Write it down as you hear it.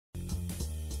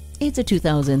It's a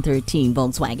 2013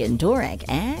 Volkswagen Touareg,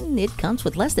 and it comes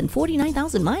with less than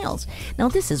 49,000 miles. Now,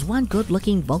 this is one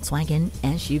good-looking Volkswagen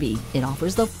SUV. It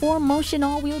offers the 4Motion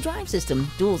all-wheel drive system,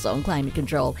 dual-zone climate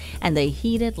control, and the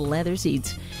heated leather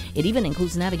seats. It even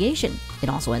includes navigation. It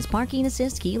also has parking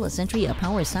assist, keyless entry, a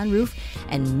power sunroof,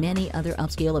 and many other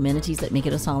upscale amenities that make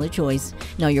it a solid choice.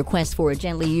 Now, your quest for a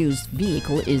gently used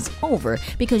vehicle is over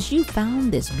because you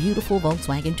found this beautiful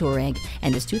Volkswagen Touareg,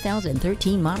 and this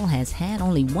 2013 model has had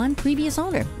only one previous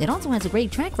owner. It also has a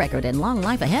great track record and long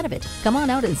life ahead of it. Come on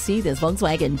out and see this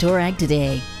Volkswagen Touareg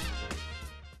today.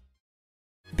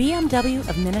 BMW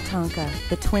of Minnetonka,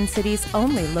 the Twin Cities'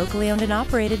 only locally owned and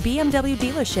operated BMW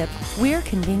dealership. We're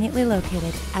conveniently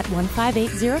located at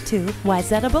 15802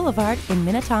 Wayzata Boulevard in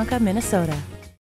Minnetonka, Minnesota.